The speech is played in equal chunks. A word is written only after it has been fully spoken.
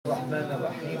الرحمن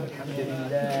الرحيم الحمد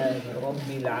لله رب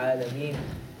العالمين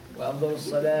وأفضل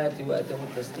الصلاة وأتم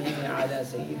التسليم على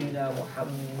سيدنا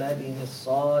محمد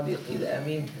الصادق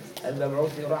الأمين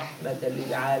المبعوث رحمة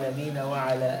للعالمين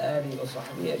وعلى آله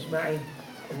وصحبه أجمعين.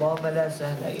 اللهم لا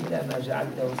سهل إلا ما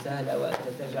جعلته سهلا وأنت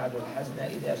تجعل الحزن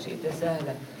إذا شئت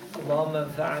سهلا. اللهم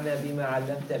انفعنا بما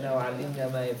علمتنا وعلمنا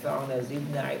ما ينفعنا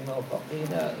زدنا علما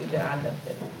وفقهنا إذا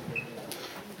علمتنا.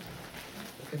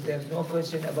 If there's no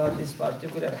question about this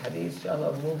particular hadith, shall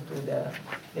I move to the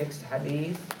next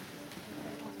hadith?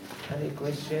 Any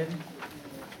question?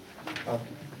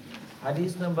 Okay.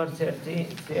 Hadith number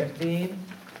 13,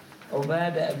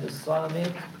 Ubadah ibn Samir.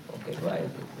 Okay, go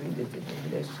ahead, read it in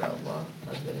English, inshallah.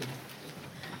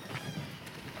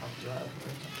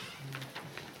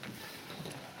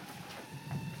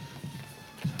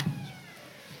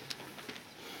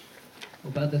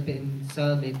 Ubadah bin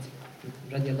Samit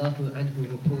radiallahu anhu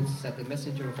reports that the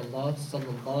Messenger of Allah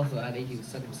sallallahu alayhi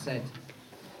wasallam said,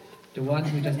 "The one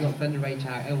who does not venerate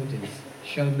our elders,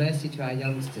 show mercy to our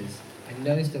youngsters, and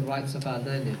knows the rights of our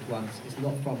learned ones is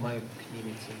not from my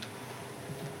community."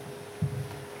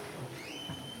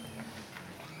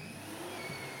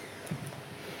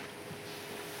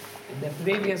 In the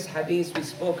previous hadith, we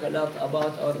spoke a lot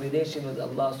about our relation with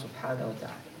Allah subhanahu wa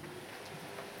ta'ala.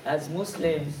 As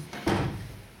Muslims,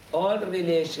 all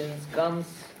relations comes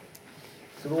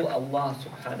through Allah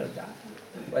subhanahu wa ta'ala.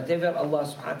 Whatever Allah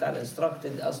subhanahu wa ta'ala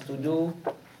instructed us to do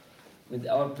with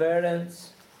our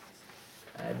parents,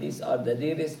 and these are the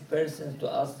dearest persons to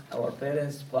us, our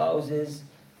parents, spouses,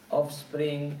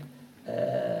 offspring,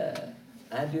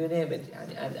 and you name it,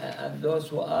 and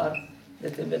those who are a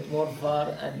little bit more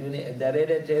far, and you name it, the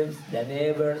relatives, the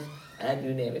neighbors, and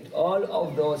you name it. All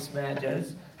of those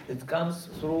matters, it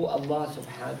comes through Allah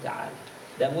subhanahu wa ta'ala.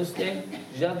 The Muslim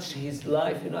judge his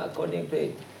life, according to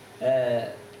it.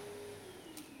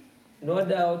 No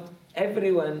doubt,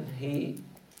 everyone, he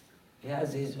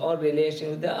has his own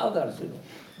relation with the others,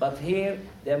 But here,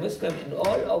 the Muslim in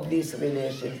all of these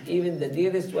relations, even the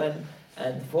dearest one,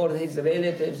 and for his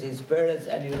relatives, his parents,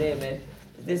 and you name it,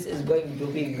 this is going to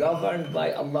be governed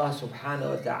by Allah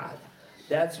subhanahu wa ta'ala.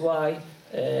 That's why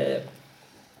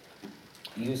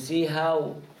you see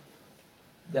how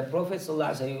the Prophet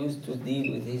ﷺ used to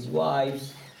deal with his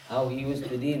wives, how he used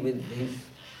to deal with his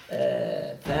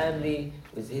family,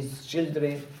 with his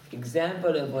children.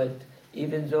 Example of it,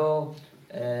 even though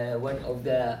one of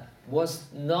the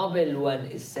most noble one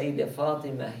is Sayyidah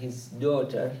Fatima, his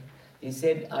daughter, he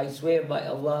said, "I swear by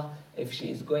Allah, if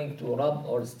she is going to rob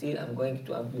or steal, I'm going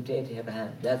to amputate her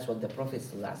hand." That's what the Prophet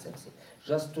ﷺ said.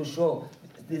 Just to show,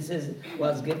 this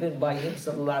was given by him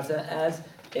ﷺ as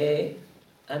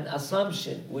an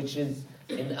assumption, which is,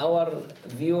 in our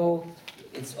view,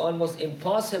 it's almost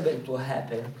impossible to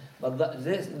happen. But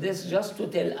this just to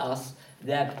tell us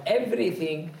that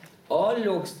everything, all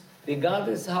looks,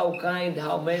 regardless how kind,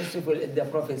 how merciful is the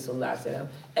Prophet ﷺ,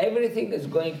 everything is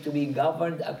going to be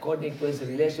governed according to his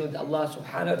relation with Allah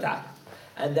subhanahu wa ta'ala.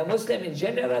 And the Muslim in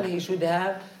general, he should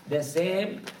have the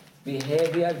same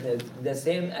behavior, the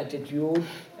same attitude,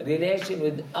 relation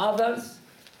with others.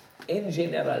 In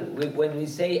general, when we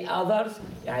say others,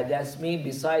 that's me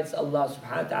besides Allah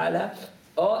subhanahu wa ta'ala,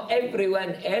 or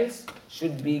everyone else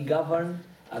should be governed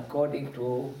according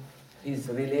to his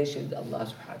relation with Allah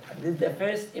subhanahu wa ta'ala. This is the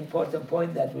first important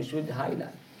point that we should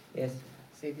highlight. Yes?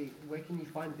 Sayyidi, where can you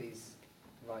find these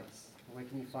rights? Where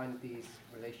can you find these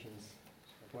relations?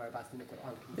 Whereabouts in the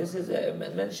Quran? This is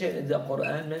mentioned in the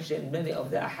Quran, mentioned in many of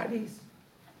the ahadith.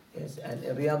 Yes, and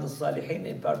in Riyadh al-Salihin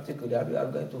in particular, we are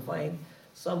going to find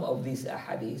some of these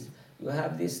ahadith. You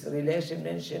have this relation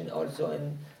mentioned also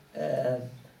in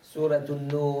Surah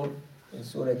Al-Nur, in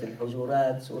Surah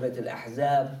Al-Hujurat, Surah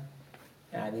Al-Ahzab,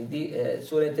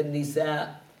 Surah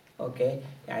Al-Nisa. Okay,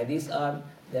 these are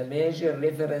the major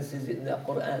references in the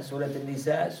Quran. Surah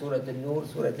Al-Nisa, Surah Al-Nur,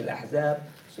 Surah Al-Ahzab,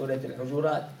 Surah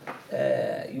Al-Hujurat.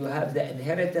 You have the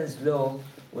inheritance law,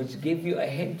 which give you a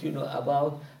hint,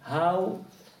 about how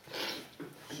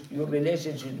your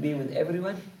relation should be with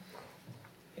everyone.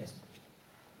 Yes.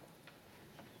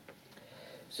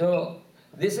 So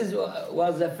this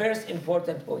was the first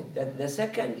important point. The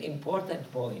second important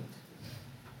point,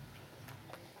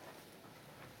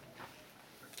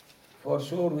 for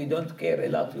sure we don't care a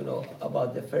lot,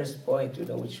 about the first point,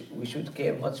 which we should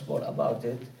care much more about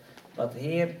it. But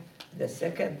here, the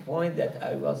second point that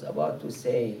I was about to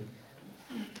say,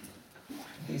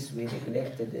 this we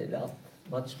neglected a lot,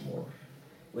 much more,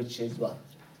 which is what?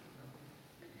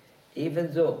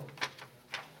 Even though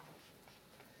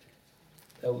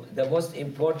the most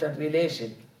important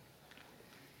relation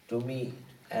to me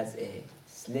as a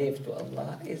slave to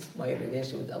Allah is my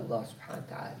relation with Allah subhanahu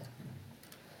wa ta'ala.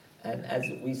 And as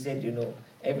we said,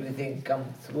 everything comes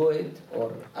through it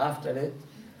or after it,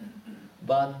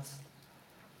 but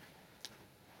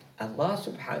Allah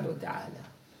subhanahu wa ta'ala,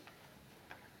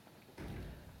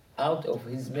 out of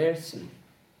His mercy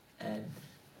and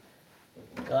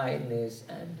kindness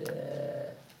and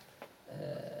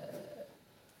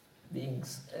being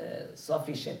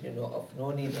sufficient, of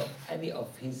no need of any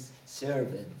of His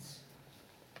servants,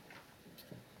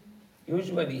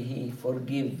 usually He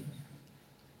forgive,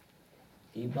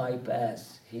 He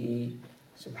bypass, He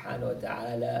subhanahu wa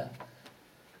ta'ala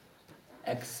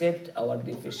accept our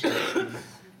deficiencies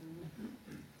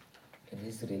in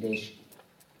His relation.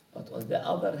 But on the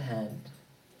other hand,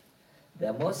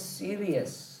 the most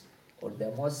serious or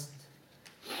the most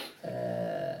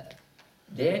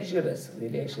dangerous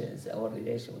relation is our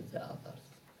relation with the others.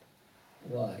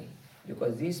 Why?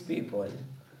 Because these people,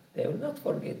 they will not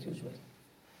forget usually.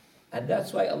 And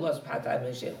that's why Allah subhanahu wa ta'ala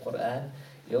mentioned in the Quran,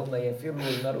 يَوْمَ يَفِرُّ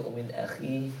الْمَرْءُ مِنْ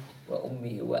أَخِيهِ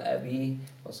وَأُمِّهِ وَأَبِيهِ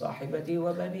وَصَاحِبَتِهِ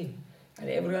وَبَنِيهِ. And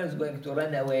everyone is going to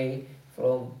run away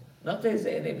from, not his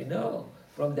enemy, no,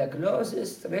 from the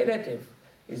closest relative,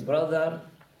 his brother,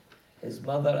 his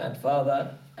mother and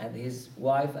father, and his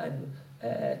wife and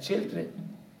children.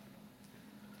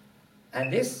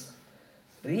 And this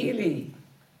really,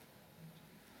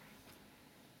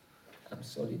 I'm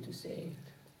sorry to say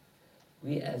it,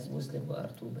 we as Muslims are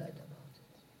too bad about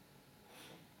it.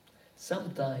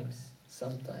 Sometimes,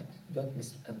 don't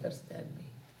misunderstand me,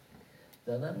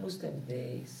 the non-Muslims,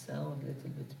 they sound a little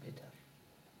bit better.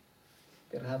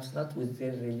 Perhaps not with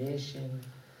their relation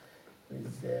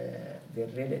with their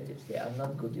relatives. They are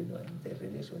not good, in their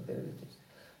relation with their relatives.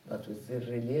 But with their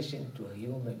relation to a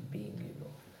human being,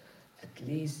 at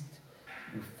least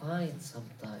you find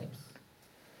sometimes,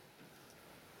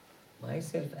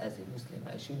 myself as a Muslim,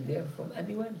 I should learn from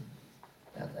anyone.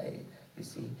 You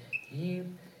see, here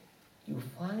you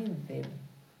find them,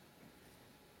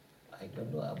 I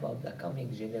don't know about the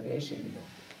coming generation,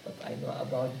 but I know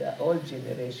about the old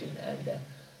generation, and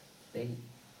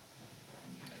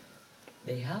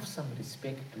they have some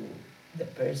respect to the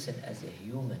person as a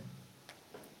human.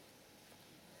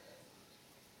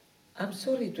 I'm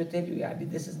sorry to tell you,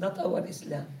 this is not our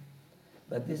Islam,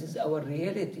 but this is our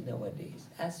reality nowadays.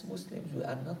 As Muslims, we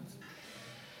are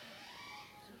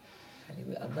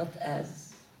not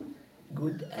as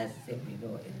good as them,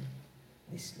 in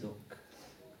this look.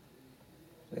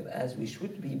 Whereas we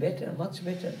should be better, much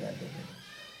better than them.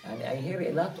 And I hear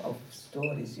a lot of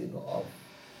stories, of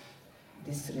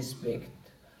disrespect,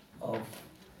 of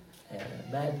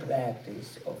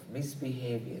malpractice, of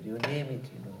misbehavior, you name it,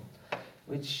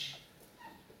 which,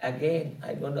 again,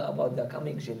 I don't know about the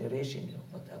coming generation,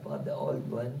 but about the old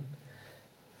one,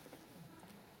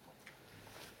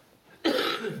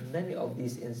 in many of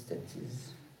these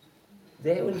instances,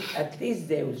 at least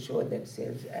they will show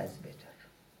themselves as better.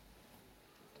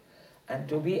 And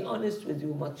to be honest with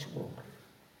you, much more.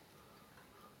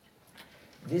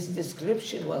 This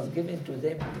description was given to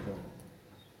them,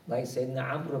 by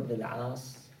Sayyidina Amr ibn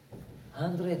al-As,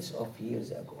 hundreds of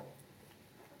years ago.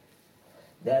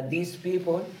 That these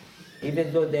people,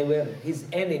 even though they were his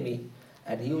enemy,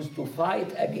 and he used to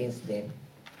fight against them,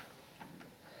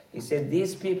 he said,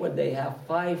 these people, they have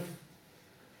 5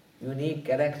 unique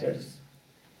characters.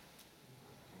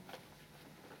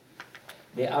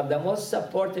 They are the most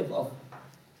supportive of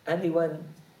anyone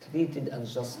treated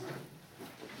unjustly.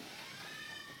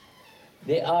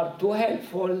 They are too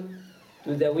helpful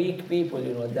to the weak people,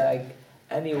 like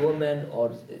any woman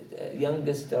or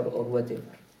youngster or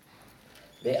whatever.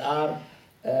 They are,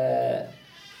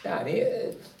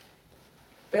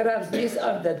 perhaps these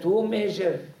are the 2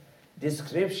 major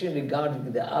descriptions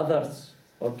regarding the others,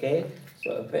 okay?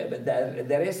 So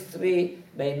the rest 3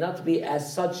 may not be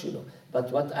as such, but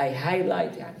what I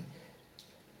highlight,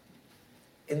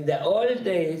 in the old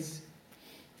days,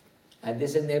 and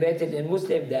this is narrated in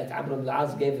Muslim, that Amr ibn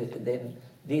al-As gave them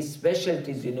these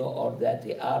specialties, or that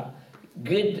they are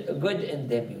good in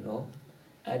them,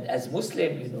 And as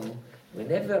Muslim,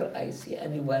 whenever I see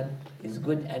anyone is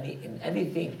good in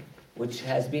anything which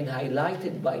has been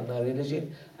highlighted by my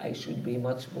religion, I should be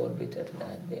much more better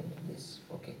than them in this,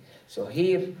 okay? So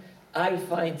here, I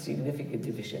find significant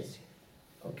deficiency,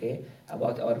 okay?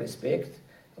 About our respect,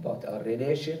 about our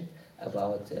relation,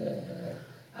 about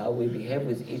how we behave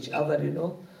with each other,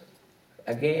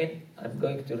 Again, I'm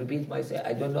going to repeat myself.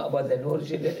 I don't know about the new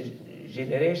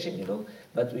generation,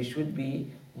 but we should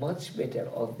be much better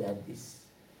off than this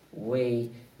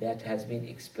way that has been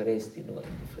expressed, in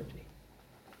different way.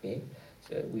 Okay?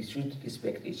 So we should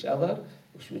respect each other.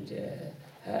 We should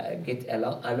get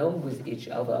along with each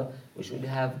other. We should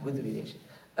have good relation.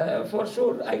 For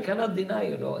sure, I cannot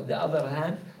deny, on the other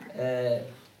hand,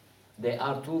 they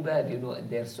are too bad, in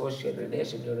their social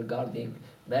relation regarding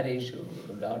marriage,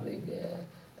 regarding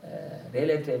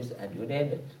relatives, and you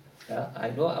name it. I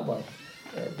know about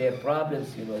their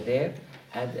problems, there.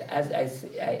 And as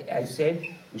I said,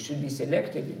 we should be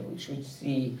selective, we should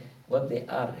see what they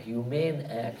are, humane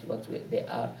act, they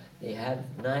are. They have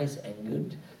nice and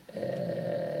good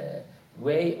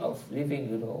way of living,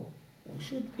 We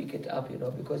should pick it up,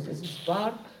 because this is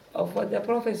part of what the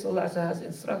Prophet ﷺ has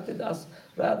instructed us.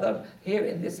 Rather, here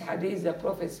in this hadith, the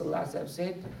Prophet ﷺ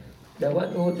said, the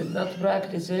one who did not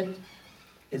practice it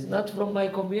is not from my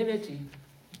community.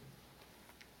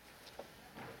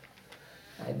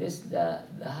 And this is the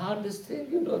hardest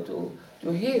thing,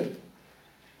 to hear.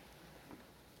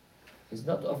 It's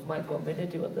not of my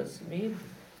community. What does it mean?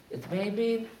 It may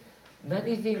mean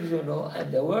many things,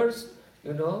 and the worst,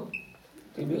 to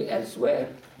be elsewhere,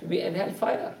 to be in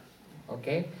hellfire.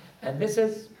 Okay? And this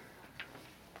is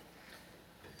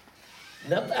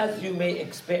not as you may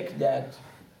expect that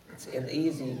it's an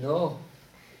easy, no.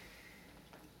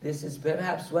 This is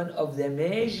perhaps one of the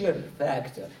major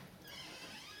factors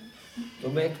to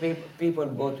make people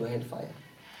go to hellfire.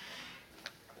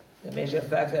 The major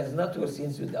factor is not your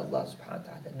sins with Allah subhanahu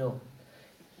wa ta'ala, no.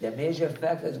 The major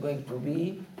factor is going to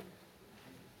be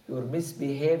your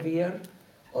misbehavior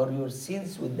or your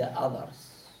sins with the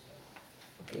others.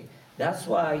 Okay, that's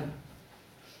why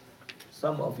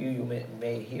some of you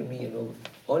may hear me,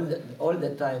 all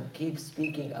the time keep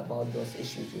speaking about those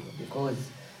issues, because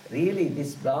really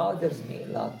this bothers me a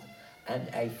lot, and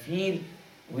I feel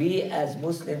we as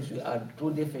Muslims, we are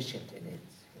too deficient in it.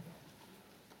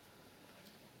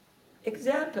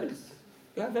 Examples.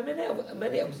 You have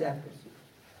many examples.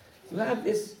 You have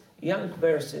this young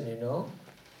person,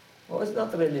 who is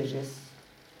not religious.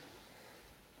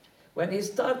 When he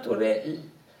started to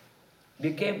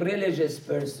became religious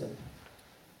person,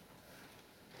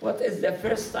 what is the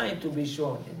first sign to be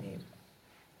shown in him?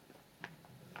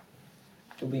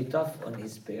 To be tough on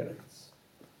his parents.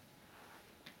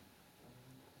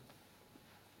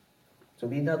 To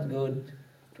be not good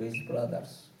to his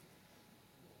brothers.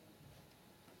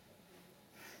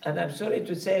 And I'm sorry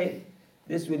to say,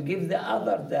 this will give the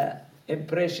other the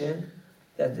impression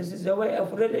that this is the way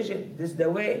of religion. This is the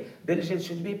way religion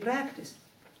should be practiced.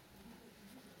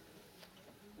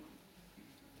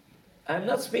 I'm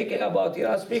not speaking about here,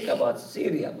 I speak about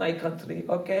Syria, my country,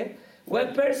 okay?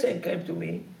 One person came to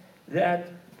me that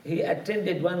he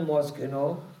attended one mosque,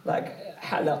 like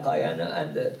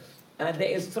Halaqa, and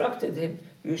they instructed him,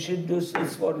 you should do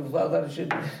this for your father, you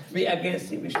should be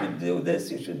against him, you should do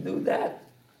this, you should do that.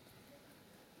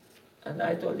 And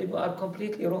I told him, you are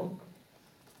completely wrong.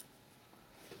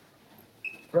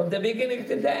 From the beginning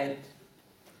till the end.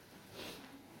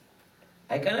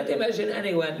 I cannot imagine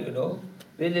anyone,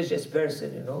 religious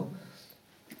person,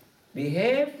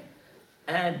 behave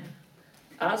and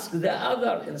ask the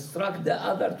other, instruct the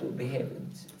other to behave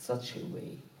in such a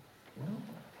way.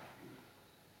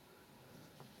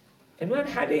 In one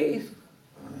hadith,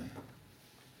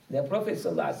 the Prophet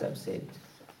ﷺ said,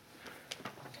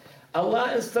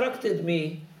 Allah instructed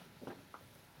me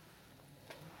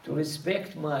to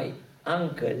respect my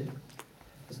uncle,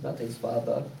 it's not his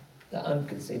father, the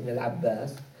uncle Sayyidina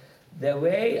al-Abbas, the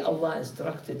way Allah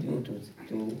instructed you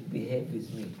to behave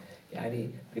with me.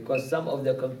 Because some of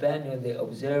the companions, they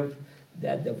observed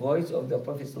that the voice of the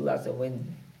Prophet ﷺ went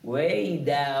way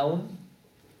down,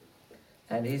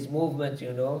 and his movement,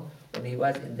 when he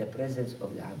was in the presence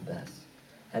of the Abbas.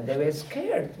 And they were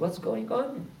scared, what's going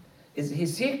on? Is he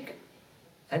sick?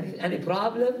 Any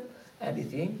problem?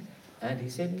 Anything? And he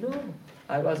said, no,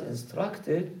 I was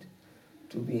instructed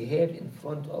to behave in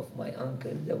front of my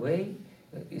uncle the way,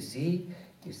 you see,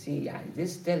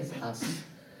 this tells us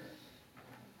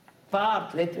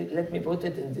part, let me put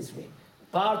it in this way,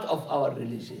 part of our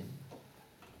religion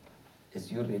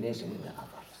is your relation with the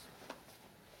others.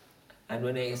 And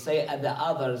when I say the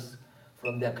others,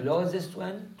 from the closest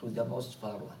one to the most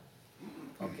far one.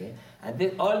 Okay? And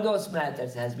all those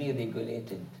matters has been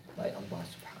regulated by Allah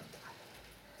subhanahu wa ta'ala.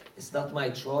 It's not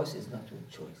my choice, it's not your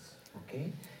choice.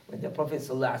 Okay? When the Prophet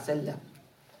ﷺ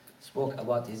spoke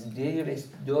about his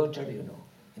dearest daughter,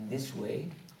 in this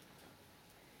way,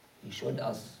 he showed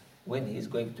us when he is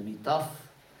going to be tough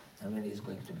and when he is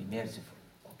going to be merciful.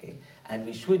 Okay? And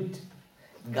we should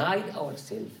guide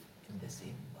ourselves in the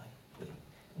same way,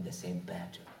 in the same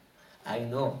pattern. I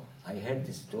know, I heard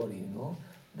this story,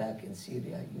 back in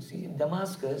Syria. You see, in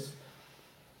Damascus,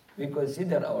 we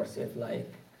consider ourselves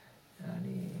like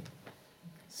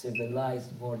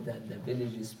civilized more than the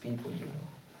villages people,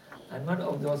 And one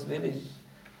of those village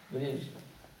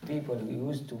people who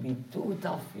used to be too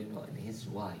tough, and his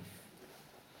wife.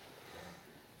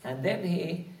 And then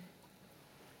he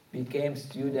became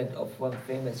student of one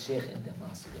famous Shaykh in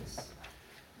Damascus.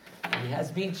 And he has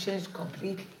been changed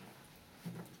completely.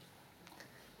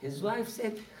 His wife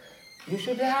said, you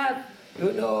should have,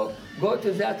 go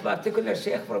to that particular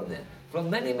Shaykh from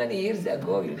many, many years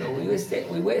ago,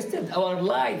 we wasted our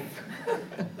life.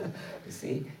 You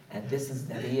see, and this is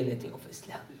the reality of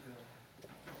Islam.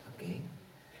 Okay?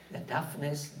 The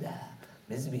toughness, the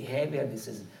misbehavior,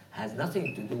 has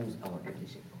nothing to do with our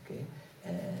religion, okay?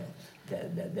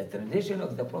 The tradition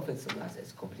of the Prophet ﷺ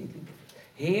is completely different.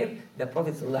 Here, the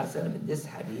Prophet ﷺ in this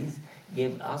hadith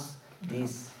gave us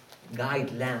these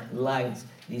guidelines,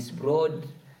 these broad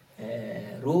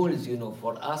rules,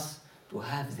 for us to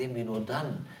have them,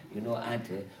 done,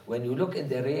 and when you look at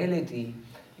the reality,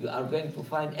 you are going to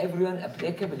find everyone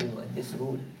applicable, in this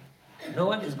rule. No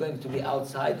one is going to be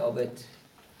outside of it.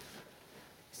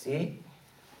 See?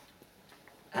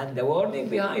 And the warning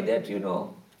behind it,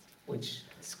 which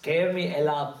scare me a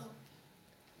lot,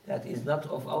 that is not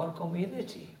of our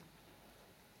community.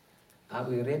 Are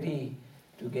we ready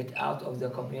to get out of the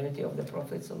community of the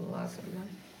Prophet ﷺ?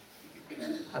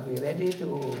 Are we ready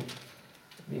to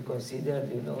be considered,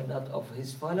 not of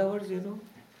his followers,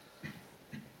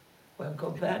 One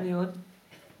companion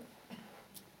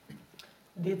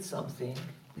did something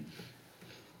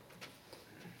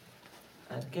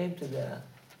and came to the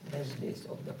majlis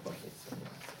of the Prophet ﷺ.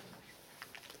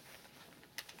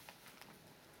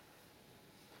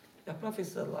 The Prophet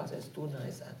ﷺ is too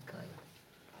nice and kind.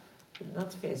 Did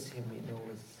not face him,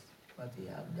 with what he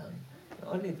had done. He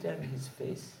only turned his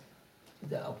face to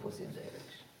the opposite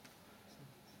direction.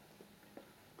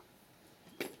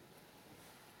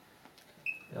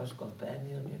 Those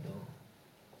companions,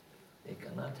 they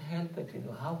cannot help it,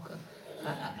 how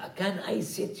can I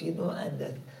sit,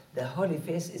 and the holy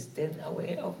face is turned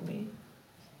away of me?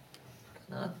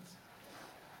 Cannot.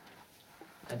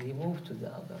 And he moved to the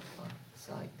other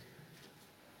side.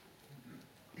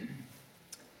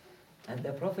 And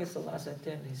the Prophet ﷺ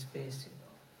turned his face,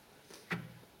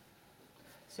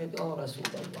 said, "Oh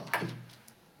Rasulullah,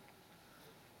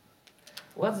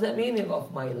 what's the meaning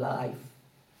of my life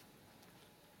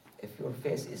if your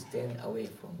face is turned away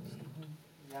from me?"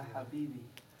 Ya Habibi.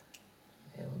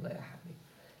 Ya Allah, ya Habib.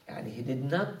 And he did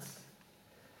not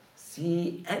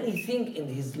see anything in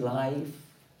his life,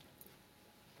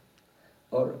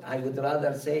 or I would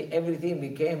rather say everything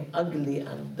became ugly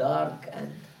and dark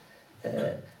and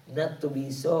not to be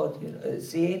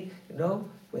seen,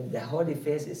 when the holy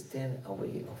face is turned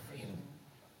away of him.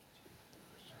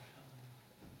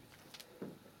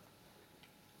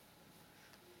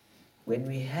 When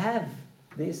we have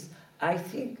this, I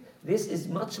think this is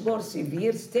much more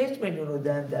severe statement,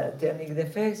 than the turning the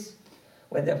face.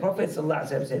 When the Prophet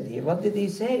ﷺ said here, what did he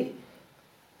say?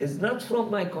 It's not from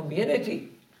my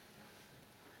community.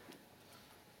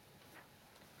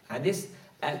 And this,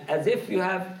 as if you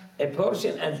have a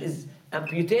portion and is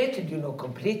amputated,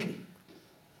 completely.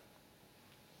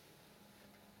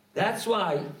 That's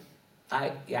why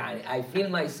I feel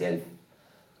myself,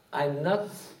 I'm not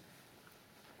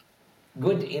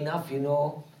good enough,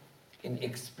 in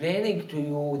explaining to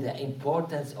you the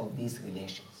importance of these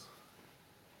relations.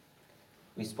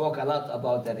 We spoke a lot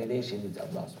about the relation with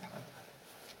Allah subhanahu wa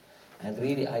ta'ala. And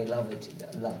really, I love it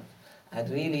a lot. And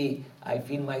really, I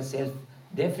feel myself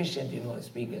deficient,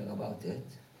 speaking about it.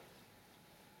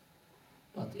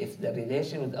 But if the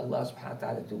relation with Allah subhanahu wa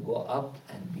ta'ala to go up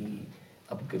and be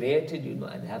upgraded,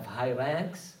 and have high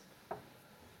ranks,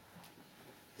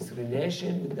 this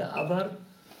relation with the other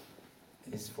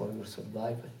is for your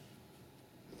survival.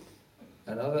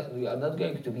 And you are not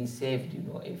going to be saved,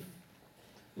 if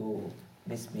you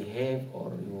misbehave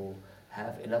or you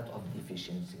have a lot of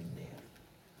deficiency in there.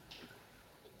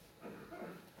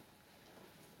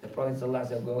 The Prophet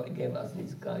ﷺ gave us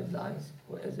these guidelines.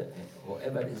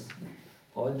 Whoever is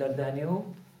older than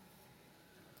you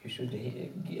should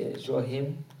show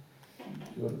him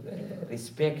your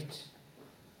respect.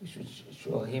 You should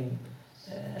show him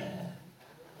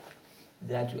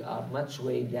that you are much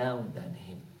way down than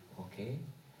him. Okay?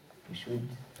 You should,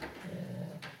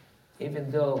 even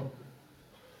though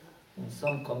in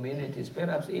some communities,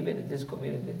 perhaps even in this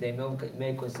community, they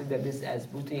may consider this as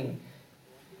putting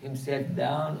himself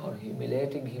down or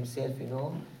humiliating himself,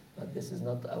 but this is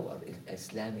not our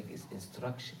Islamic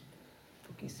instruction.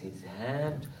 To kiss his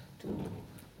hand, to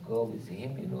go with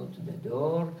him, to the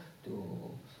door,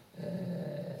 to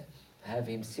have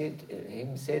him sit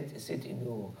in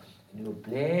in your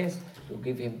place, to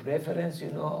give him preference,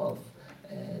 of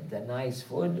the nice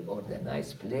food or the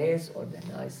nice place or the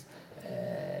nice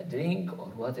drink or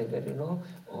whatever,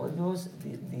 all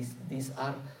these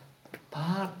are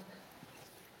part.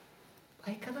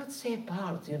 I cannot say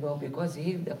part, because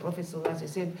here the Prophet ﷺ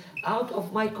said, out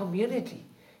of my community.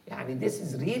 Yani this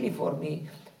is really for me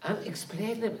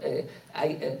unexplainable.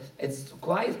 It's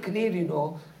quite clear,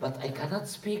 but I cannot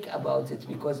speak about it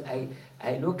because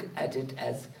I look at it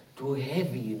as too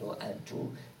heavy, and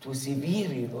too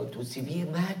severe, too severe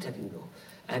matter,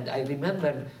 And I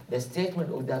remember the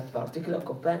statement of that particular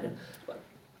companion.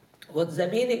 What's the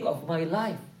meaning of my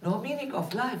life? No meaning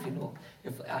of life,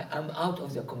 if I'm out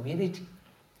of the community.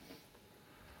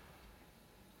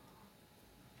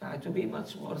 I have to be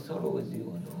much more thorough with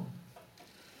you,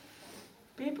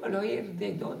 People here,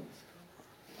 they don't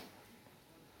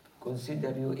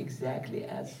consider you exactly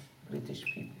as British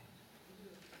people.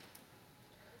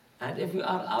 And if you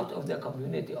are out of the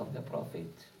community of the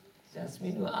Prophet, that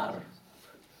means you are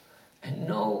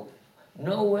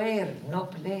nowhere, no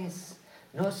place,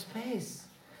 no space.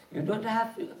 You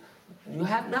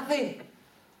have nothing.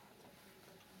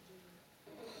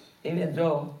 Even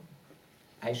though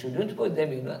I shouldn't put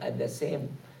them, at the same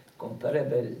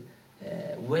comparable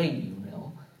way,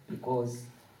 because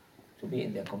to be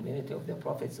in the community of the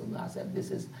Prophet ﷺ,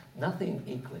 this is nothing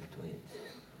equal to it,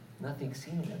 nothing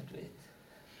similar to it.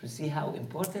 To see how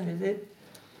important is it?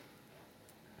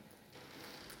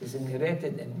 It's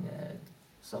narrated in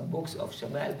some books of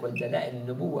Shama'il called Dala'il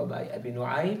al-Nubuwwah by Abi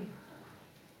Nu'aym.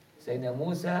 Sayyidina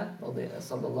Musa,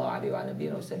 sallallahu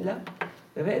alayhi wa sallam,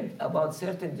 read about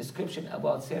certain description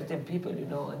about certain people,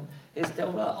 and his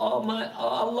Torah, oh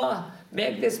Allah,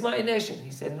 make this my nation.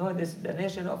 He said, no, this is the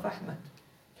nation of Ahmad.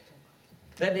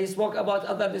 Then he spoke about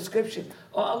other description.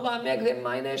 Oh Allah, make them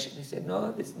my nation. He said,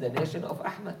 no, this is the nation of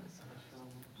Ahmad.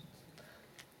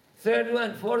 Third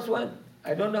one, fourth one,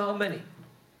 I don't know how many.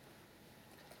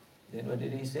 Then what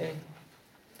did he say?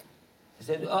 He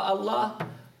said, oh Allah,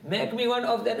 make me one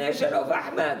of the nation of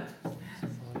Ahmad.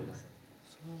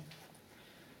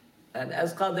 And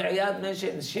as Qadi Iyad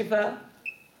mentioned, Shifa,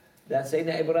 that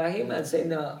Sayyidina Ibrahim and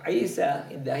Sayyidina Isa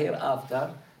in the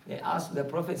hereafter, they asked the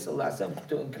Prophet ﷺ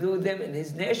to include them in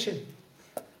his nation.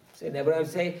 Sayyidina Ibrahim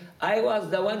say, I was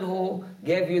the one who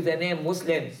gave you the name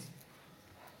Muslims.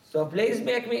 So please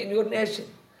make me in your nation.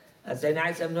 And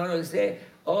Sayyidina Isa will say,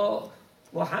 oh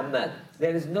Muhammad,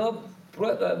 there is no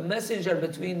messenger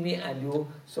between me and you,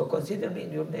 so consider me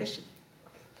in your nation.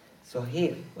 So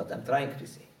here, what I'm trying to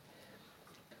say.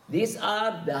 These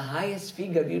are the highest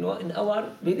figure, in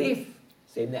our belief.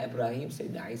 Sayyidina Ibrahim,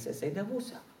 Sayyidina Isa, Sayyidina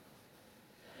Musa.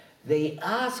 They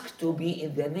asked to be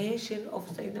in the nation of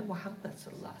Sayyidina Muhammad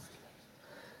sallallahu alaihi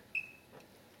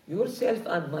wasallam. Yourself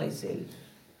and myself,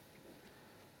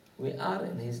 we are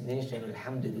in his nation,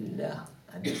 alhamdulillah.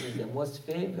 And this is the most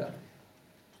favor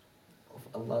of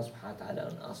Allah subhanahu wa ta'ala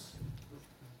on us.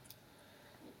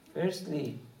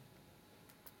 Firstly,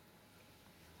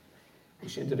 we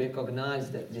should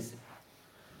recognize that this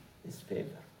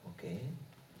favor, okay?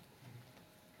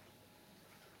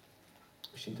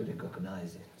 We should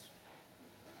recognize it.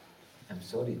 I'm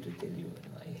sorry to tell you,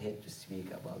 I hate to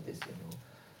speak about this,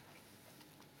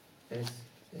 Yes.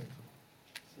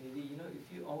 Sayyidi,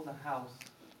 if you own a house,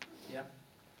 yeah,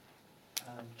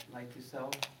 like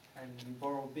yourself, and you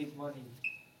borrow big money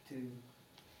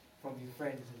from your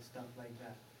friends and stuff like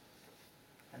that,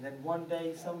 and then one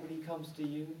day somebody comes to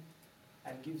you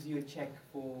and gives you a check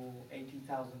for £80,000,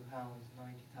 £90,000,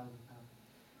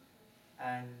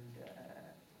 and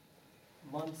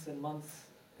months and months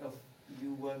of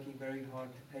you working very hard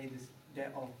to pay this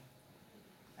debt off,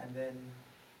 and then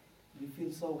you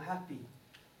feel so happy,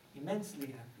 immensely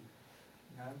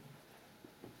happy,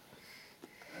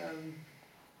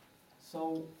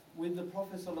 So with the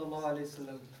Prophet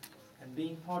ﷺ and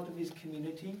being part of his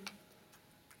community,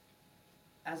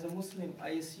 as a Muslim, I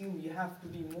assume you have to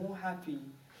be more happy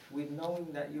with knowing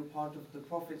that you're part of the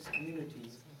Prophet's community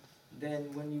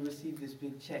than when you receive this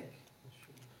big check.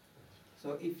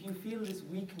 So if you feel this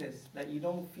weakness, that you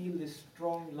don't feel this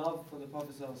strong love for the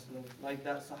Prophet ﷺ, like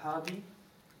that Sahabi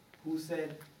who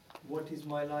said, what is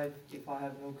my life if I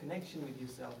have no connection with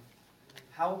yourself?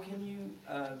 How can you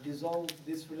dissolve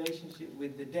this relationship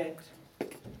with the debt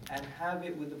and have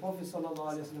it with the Prophet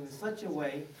ﷺ in such a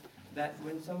way that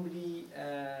when somebody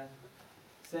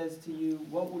says to you,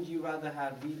 what would you rather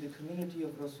have, be the community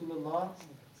of Rasulullah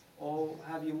or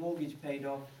have your mortgage paid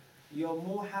off, you're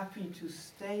more happy to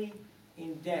stay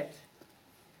in debt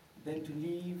than to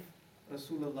leave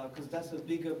Rasulullah, because that's a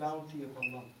bigger bounty of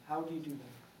Allah. How do you do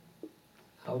that?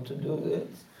 How to do it?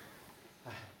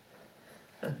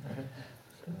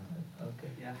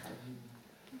 Okay. Yeah.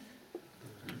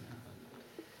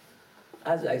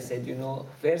 As I said,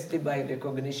 firstly by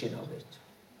recognition of it.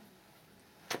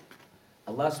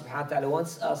 Allah subhanahu wa ta'ala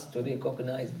wants us to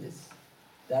recognize this.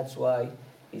 That's why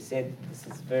He said, this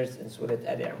is verse in Surah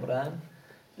Al-Imran,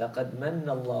 لقد من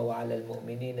الله على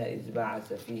المؤمنين إذ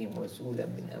بعث فيهم رسولا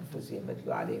من أنفسهم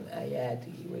يتلو عليهم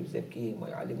آياته ويزكيهم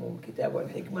ويعلمهم الكتاب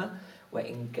والحكمة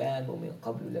وإن كانوا من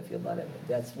قبل لفي ضلال.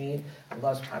 That means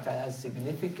Allah subhanahu wa ta'ala has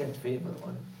significant favor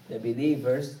on the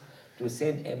believers to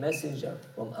send a messenger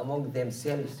from among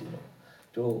themselves,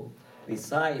 to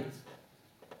recite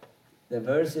the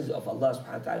verses of Allah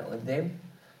subhanahu wa ta'ala on them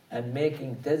and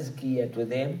making tazkiyah to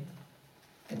them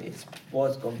and its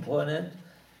both component,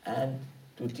 and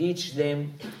to teach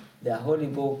them the holy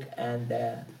book and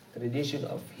the tradition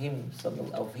of his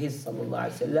sallallahu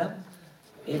alaihi wasallam,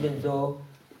 even though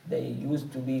they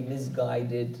used to be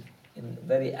misguided, in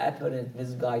very apparent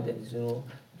misguidance,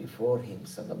 before him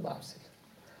sallallahu alaihi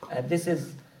wasallam. And this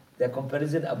is the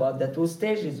comparison about the two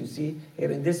stages you see here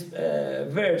in this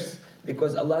verse,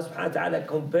 because Allah subhanahu wa ta'ala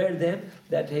compared them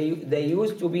that they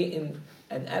used to be in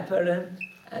an apparent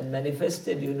and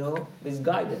manifested,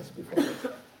 misguidance before.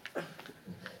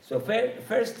 So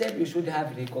first step, you should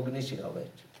have recognition of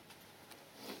it.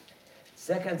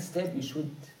 Second step, you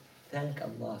should thank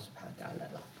Allah subhanahu wa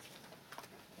ta'ala.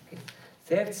 Okay.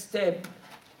 Third step,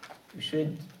 you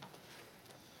should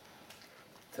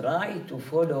try to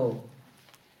follow,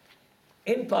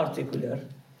 in particular,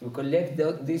 you collect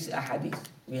these ahadith.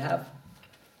 We have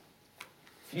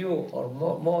few or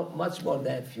much more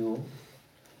than few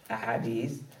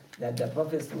ahadith that the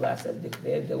Prophet ﷺ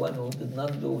declared, the one who did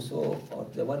not do so or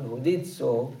the one who did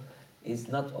so is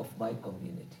not of my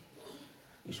community.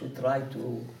 You should try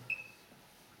to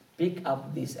pick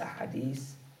up these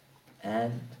ahadith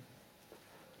and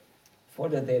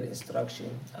follow their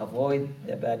instruction, avoid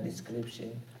the bad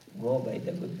description, go by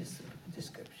the good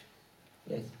description.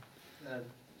 Yes?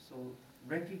 So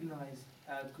recognize,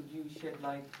 could you shed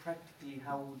light practically,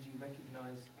 how would you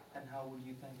recognize and how would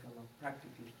you thank Allah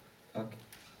practically? Okay.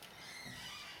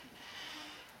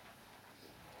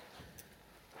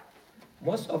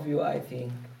 Most of you, I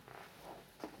think,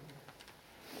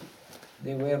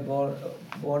 they were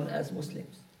born as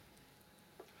Muslims.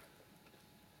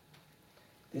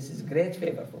 This is great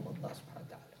favor from Allah subhanahu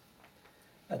wa ta'ala.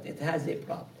 But it has a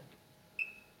problem.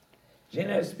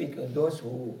 Generally speaking, those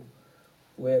who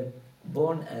were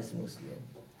born as Muslim,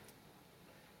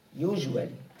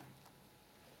 usually,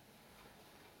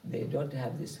 they don't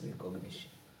have this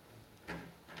recognition.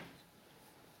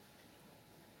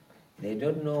 They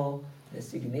don't know the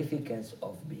significance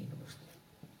of being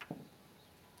Muslim.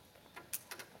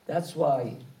 That's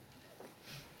why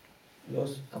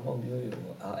those among you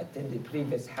who attended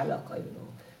previous Halaqa,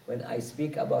 when I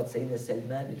speak about Sayyidina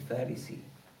Salman al-Farisi,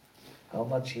 how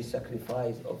much he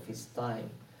sacrificed of his time,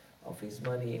 of his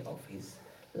money, of his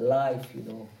life,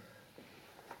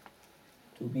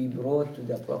 to be brought to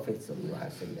the Prophet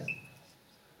ﷺ.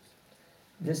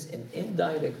 This in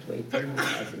indirect way tells me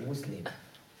as a Muslim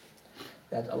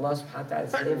that Allah subhanahu wa ta'ala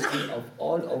saves me of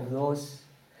all of those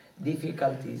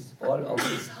difficulties, all of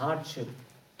this hardship,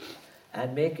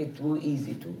 and make it too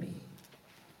easy to me.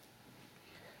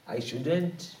 I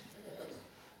shouldn't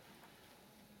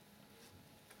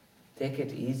take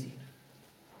it easy.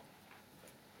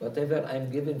 Whatever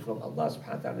I'm given from Allah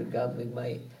subhanahu wa ta'ala regarding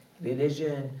my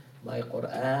religion, my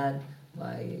Quran,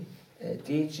 my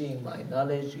teaching, my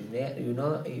knowledge,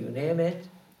 you name it,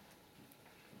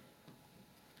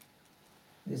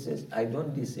 I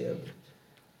don't deserve it.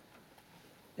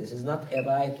 This is not a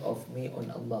right of me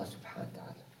on Allah subhanahu wa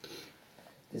ta'ala.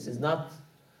 This is not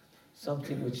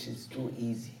something which is too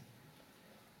easy.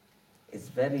 It's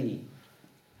very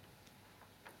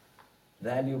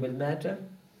valuable matter.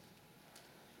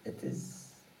 It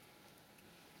is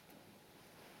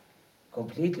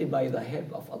completely by the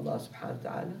help of Allah subhanahu wa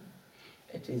ta'ala.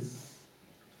 It is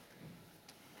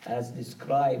as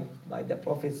described by the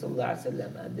Prophet sallallahu alaihi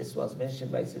wasallam, and this was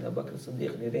mentioned by Sayyidina Abu Bakr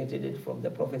Siddiq, narrated it from the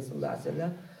Prophet sallallahu alaihi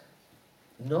wasallam.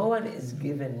 No one is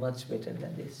given much better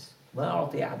than this. ما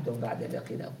أعطي عبد بعد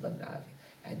اليقين أفضل من عافية.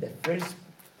 And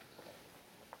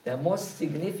the most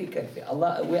significant,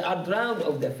 Allah, we are drowned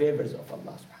of the favors of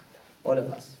Allah subhanahu wa ta'ala, all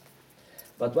of us.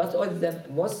 But what was the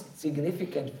most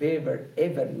significant favor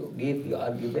ever you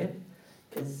are given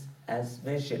is, as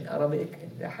mentioned in Arabic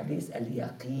in the Hadith,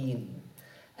 al-yaqeen.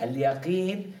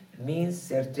 Al-yaqeen means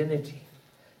certainty.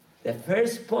 The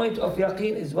first point of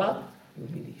yaqeen is what? You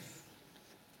believe.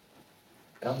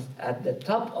 Comes at the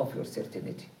top of your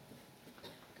certainty.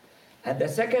 And the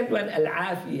second one,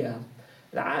 al-afiyah.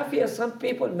 Al-afiyah, some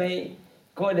people may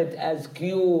call it as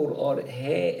cure or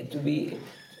to be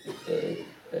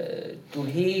to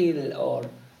heal or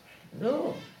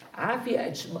no. Afia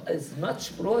is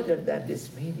much broader than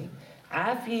this meaning.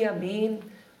 Afia means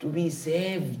to be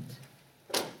saved.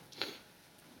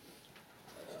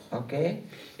 Okay?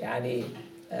 يعني,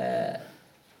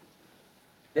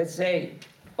 let's say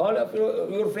all of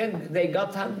your friends, they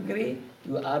got hungry,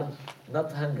 you are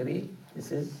not hungry.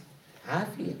 This is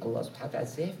afia. Allah subhanahu wa ta'ala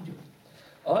saved you.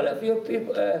 All of your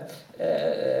people,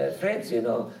 friends,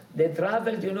 they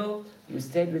traveled, you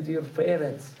stayed with your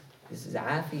parents. This is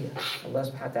afia. Allah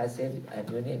subhanahu wa ta'ala saved you and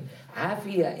your name.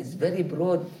 Afia is very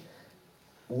broad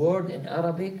word in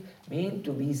Arabic, mean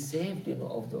to be saved,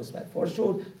 of those matters. For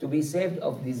sure, to be saved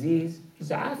of disease is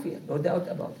afia, no doubt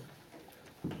about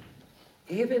it.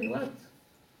 Even what?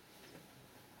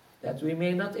 That we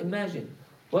may not imagine.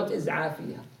 What is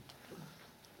afia?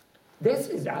 This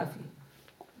is afia.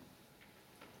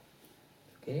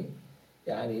 Okay?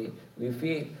 Yani we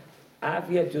feel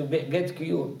afia to get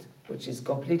cured, which is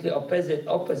completely opposite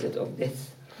of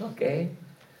this. Okay?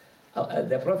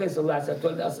 The Prophet ﷺ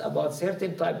told us about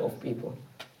certain type of people.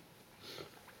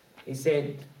 He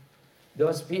said,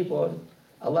 those people,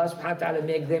 Allah subhanahu wa ta'ala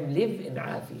make them live in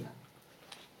afia.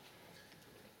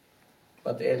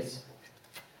 What else?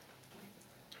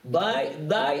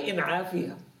 Die in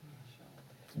afia.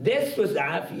 Death was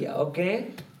afia,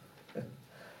 okay?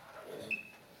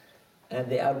 And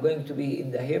they are going to be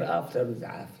in the hereafter with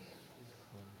afia.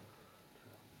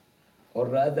 Or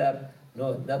rather,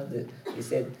 no, not the, he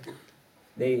said,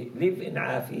 they live in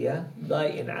afia, die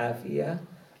in afia,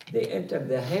 they enter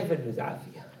the heaven with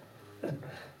afia.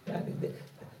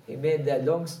 He made the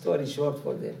long story short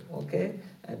for them, okay?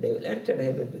 And they will enter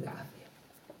heaven with afia.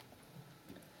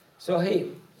 So here,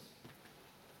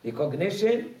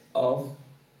 recognition of,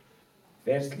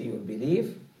 firstly, your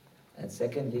belief, and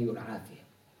secondly, your afia,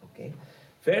 okay?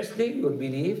 Firstly, your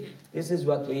belief, this is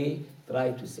what we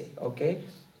try to say, okay?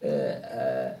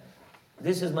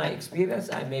 This is my experience,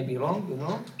 I may be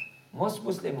wrong, Most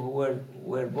Muslims who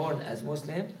were born as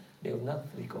Muslims, they will not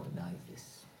recognize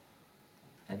this.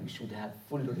 And we should have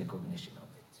full recognition of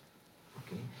it.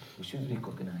 Okay? We should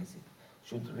recognize it.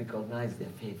 Should recognize the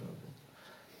favor of it.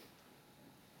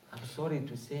 I'm sorry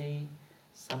to say,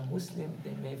 some Muslims,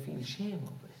 they may feel shame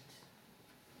of it.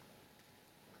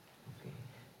 Okay?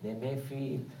 They may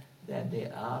feel that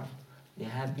they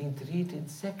have been treated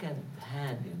second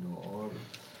hand, or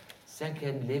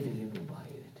second level, by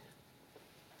it.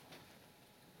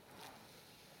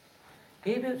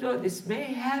 Even though this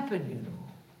may happen,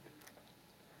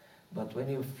 but when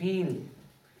you fully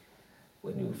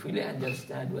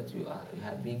understand what you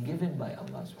have been given by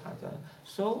Allah subhanahu wa ta'ala,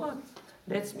 so what?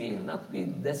 Let's not be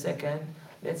the second,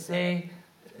 let's say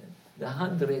the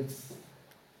hundredth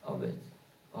of it,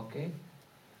 okay?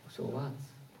 So what?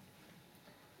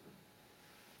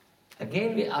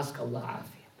 Again, we ask Allah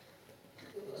afia.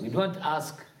 We don't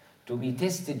ask to be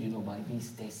tested, by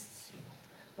these tests.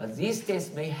 But these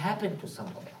tests may happen to some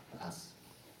of us.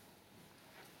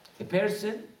 A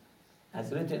person,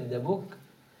 as written in the book,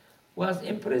 was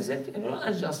imprisoned,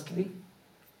 unjustly.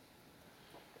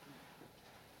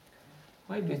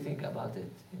 Why do you think about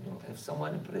it? If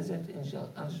someone imprisoned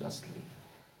unjustly,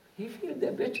 he feels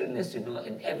the bitterness,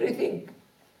 in everything.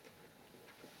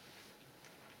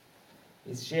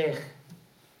 His Shaykh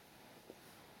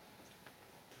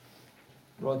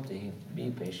wrote to him,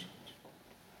 be patient.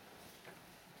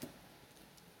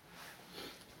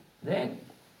 Then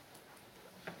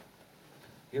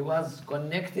he was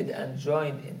connected and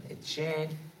joined in a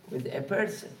chain with a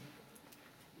person,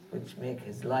 which makes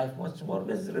his life much more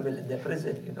miserable in the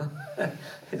prison,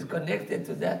 He's connected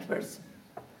to that person.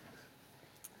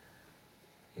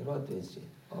 He wrote to his chain,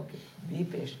 okay, be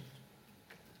patient.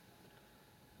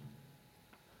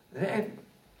 Then,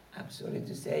 I'm sorry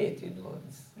to say it, it's a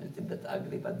little bit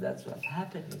ugly, but that's what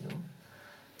happened,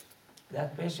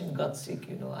 That patient got sick,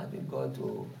 and will go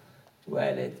to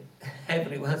toilet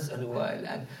every once in a while,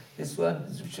 and this one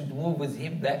should move with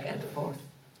him back and forth.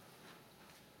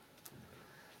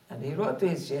 And he wrote to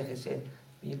his Shaykh, he said,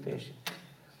 be patient.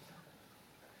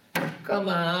 Come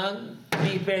on,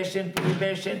 be patient, be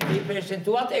patient, be patient.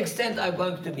 To what extent are you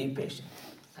going to be patient?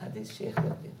 And his Shaykh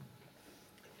wrote him,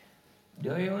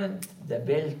 do you want the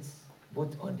belt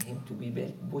put on him to be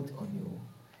put on you?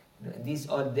 In these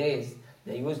old days,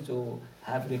 they used to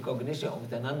have recognition of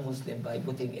the non-Muslim by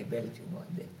putting a belt, on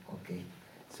them. Okay.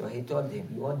 So he told him,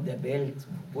 you want the belt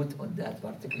put on that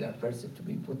particular person to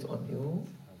be put on you,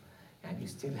 and you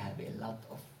still have a lot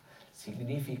of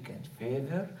significant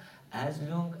favor as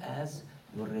long as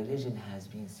your religion has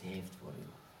been saved for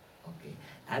you. Okay.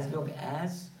 As long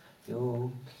as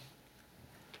You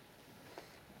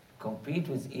compete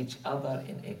with each other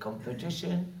in a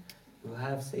competition. You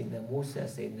have Sayyidina Musa,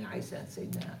 Sayyidina Isa, and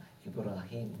Sayyidina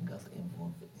Ibrahim got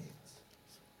involved in it.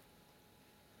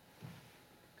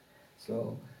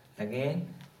 So, again,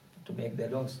 to make the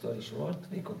long story short,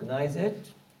 recognize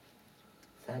it.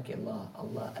 Thank Allah,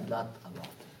 Allah a lot about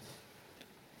it.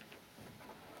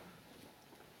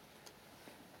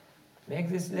 Make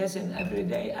this lesson every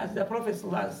day as the Prophet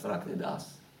ﷺ instructed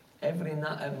us. Every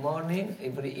morning,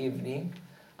 every evening,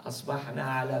 أصبحنا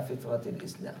على فطرة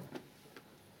الإسلام.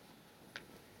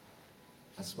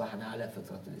 أصبحنا على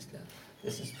فطرة الإسلام.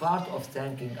 This is part of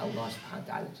thanking Allah subhanahu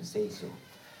wa ta'ala to say so.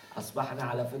 أصبحنا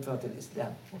على فطرة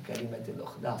الإسلام وكلمة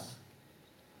الإخلاص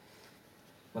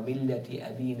وملة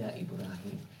أبينا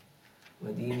إبراهيم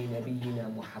ودين نبينا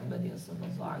محمد صلى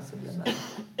الله عليه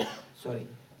وسلم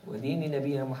ودين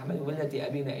نبينا محمد وملة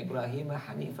أبينا إبراهيم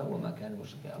حنيفا وما كان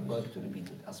مشركا. I'm going to repeat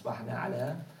it. أصبحنا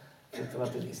على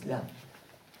فطرة الإسلام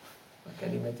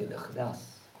وكلمة الإخلاص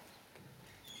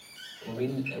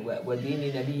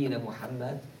ودين نبينا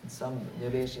محمد some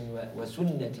narration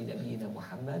وسنة نبينا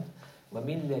محمد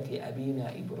وملة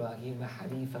أبينا إبراهيم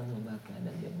حنيفا وما كان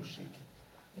من المشركين.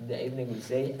 In the evening we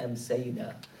say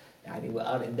أمسينا, يعني we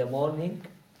are in the morning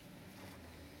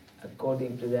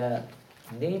according to the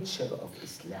nature of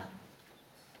Islam,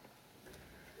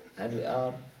 and we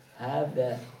have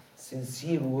the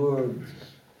sincere word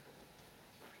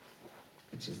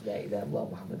which is La ilaha illallah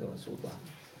Muhammadur Rasulullah,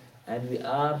 and we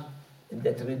are in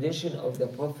the tradition of the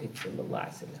Prophet sallallahu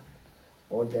alaihi wasallam,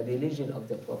 or the religion of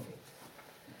the Prophet,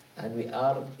 and we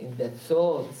are in the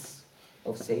thoughts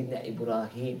of Sayyidina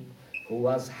Ibrahim, who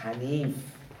was Hanif.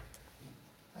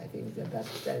 I think the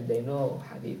Pakistan, they know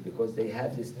Hanif because they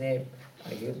have this name. I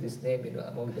hear this name,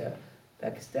 among the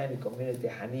Pakistani community,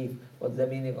 Hanif. What's the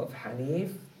meaning of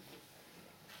Hanif?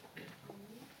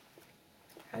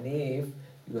 Hanif,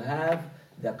 you have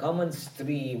the common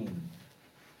stream.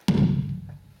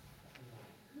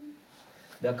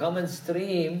 The common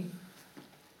stream,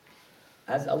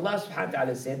 as Allah subhanahu wa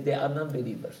ta'ala said, they are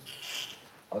non-believers.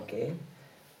 Okay?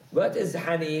 What is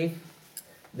Hanif?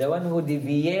 The one who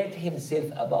deviates himself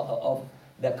of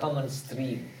the common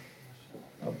stream.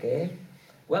 Okay?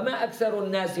 وَمَا أَكْثَرُ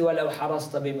النَّاسِ وَلَوْ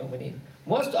حَرَصْتَ بِمُؤْمِنِينَ.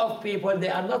 Most of people, they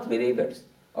are not believers.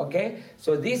 Okay?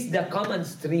 So this is the common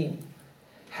stream.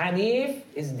 Hanif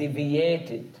is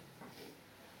deviated.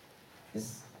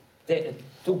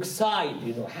 Took side,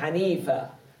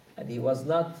 Hanifa. And he was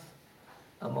not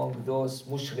among those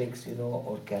mushriks,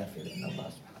 or kafir in Allah subhanahu wa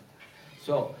ta'ala.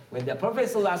 So when the Prophet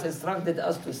ﷺ instructed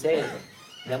us to say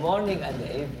the morning and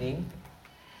the evening,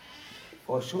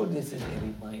 for sure this is a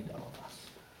reminder of us.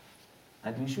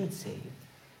 And we should say it.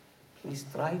 Please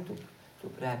try to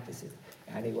practice it.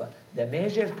 The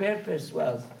major purpose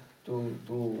was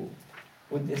to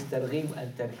put this targhib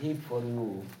and tarhib for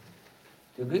you,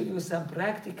 to give you some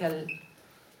practical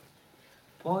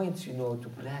points,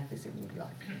 to practice in your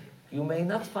life. You may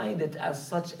not find it as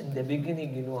such in the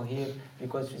beginning, here,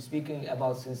 because we're speaking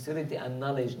about sincerity and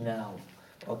knowledge now.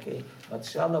 Okay? But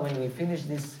inshallah, when we finish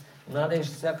this knowledge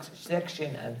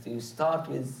section and you start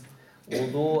with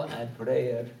wudu and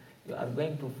prayer, you are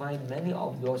going to find many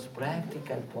of those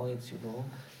practical points,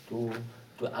 to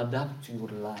adapt to your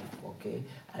life, okay?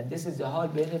 And this is the whole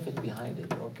benefit behind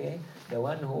it, okay? The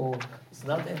one who is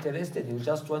not interested, you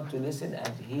just want to listen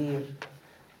and hear,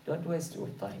 don't waste your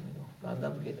time, You are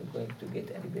not going to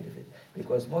get any benefit.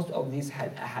 Because most of these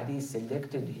hadiths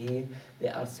selected here, they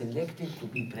are selected to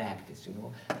be practiced,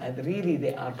 And really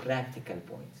they are practical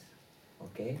points,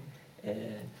 okay?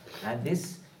 And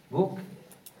this book,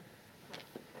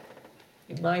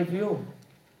 in my view,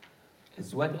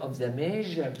 is one of the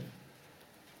major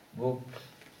book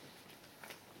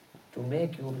to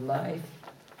make your life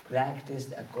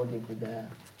practiced according to the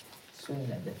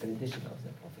sunnah, the tradition of the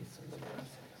Prophet.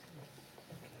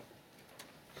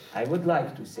 I would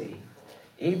like to say,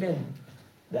 even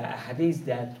the hadith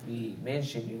that we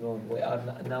mentioned, we are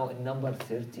now in number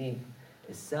 13,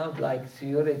 it sounds like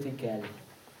theoretical,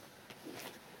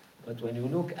 but when you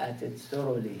look at it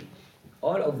thoroughly,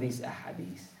 all of these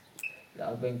ahadith, you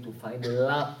are going to find a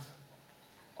lot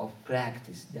of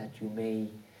practice that you may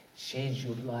change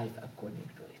your life according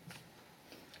to it.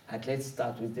 And let's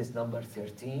start with this number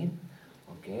 13,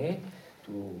 okay?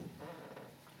 To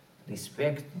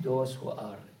respect those who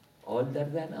are older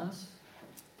than us,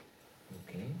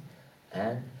 okay?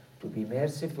 And to be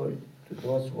merciful to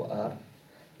those who are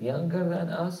younger than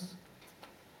us,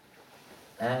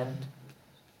 and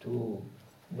to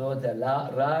know the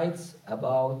rights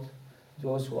about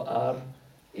those who are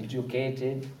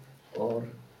educated or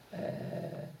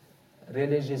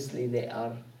religiously they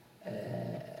are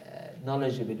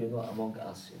knowledgeable, among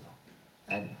us,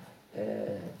 And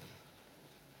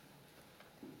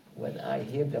when I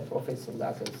hear the Prophet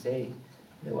ﷺ say,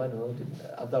 the one who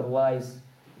otherwise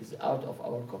is out of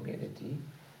our community,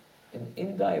 in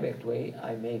indirect way,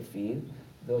 I may feel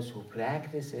those who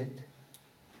practice it,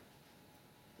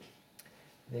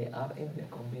 they are in the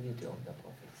community of the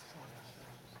Prophet.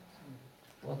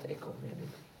 What a community.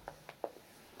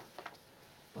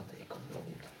 What a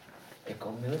community. A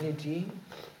community,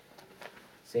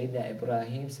 Sayyidina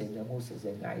Ibrahim, Sayyidina Musa,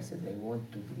 Sayyidina Isa, they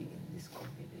want to be in this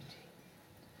community.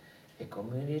 A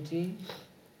community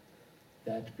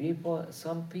that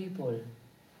some people,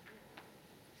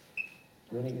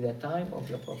 during the time of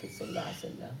the Prophet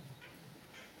ﷺ,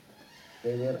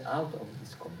 they were out of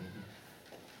this community.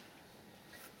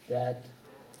 That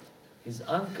his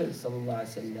uncle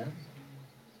ﷺ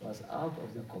was out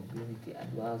of the community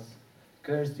and was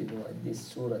cursed, in this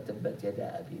surah, Tabbat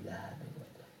Yada Abi Lahab.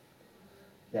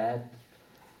 That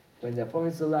when the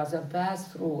Prophet ﷺ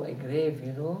passed through a grave,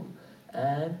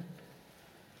 and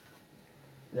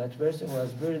that person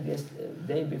was buried the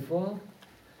day before,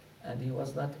 and he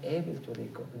was not able to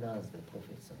recognize the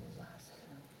Prophet ﷺ.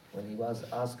 When he was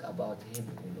asked about him,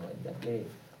 in the grave.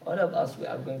 All of us, we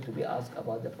are going to be asked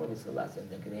about the Prophet ﷺ in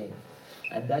the grave.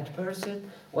 And that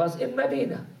person was in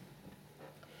Medina,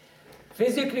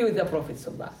 physically with the Prophet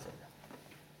ﷺ.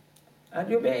 And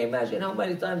you may imagine how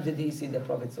many times did he see the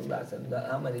Prophet ﷺ,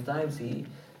 how many times he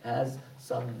has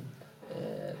some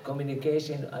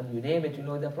communication, and you name it,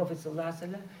 the Prophet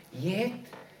ﷺ, yet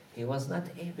he was not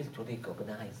able to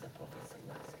recognize the Prophet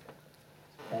ﷺ.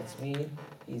 That means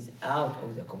he's out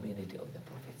of the community of the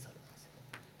Prophet ﷺ.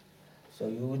 So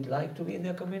you would like to be in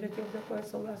the community of the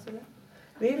Prophet ﷺ?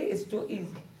 Really, it's too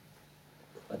easy,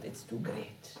 but it's too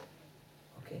great.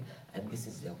 Okay, and this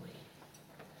is the way.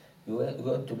 You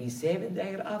want to be saved in the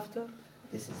hereafter?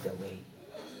 This is the way.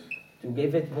 To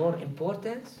give it more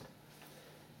importance.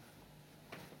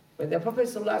 When the Prophet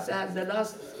ﷺ has the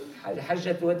last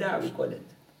Hajjat Wada, we call it.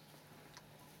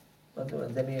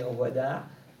 The meaning of Wada,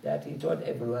 that he told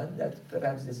everyone that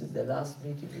perhaps this is the last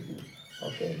meeting with you.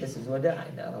 Okay, this is Wada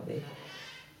in Arabic.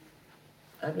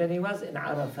 And when he was in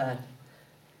Arafat,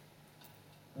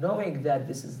 knowing that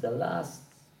this is the last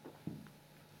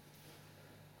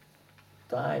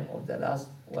time or the last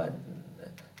one,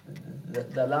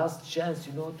 the last chance,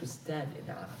 to stand in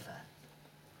Arafat.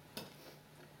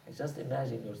 Just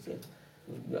imagine yourself.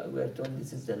 We are told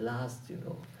this is the last,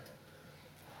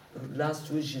 last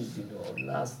wishes, or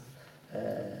last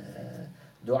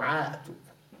dua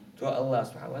to Allah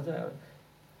subhanahu wa ta'ala.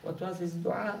 What was his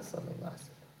dua, sallallahu alaihi wasallam?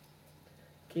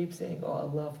 Keep saying, oh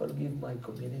Allah, forgive my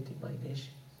community, my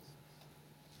nation.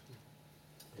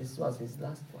 This was his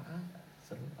last dua,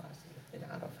 sallallahu alaihi wasallam, in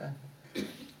Arafat.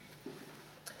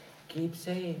 Keep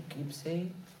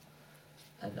saying.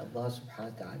 And Allah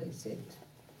subhanahu wa ta'ala said,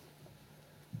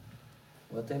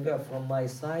 whatever from my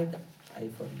side, I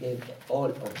forgave all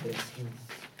of their sins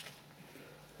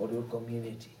for your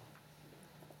community.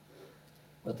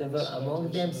 Whatever among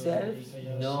themselves,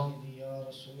 no.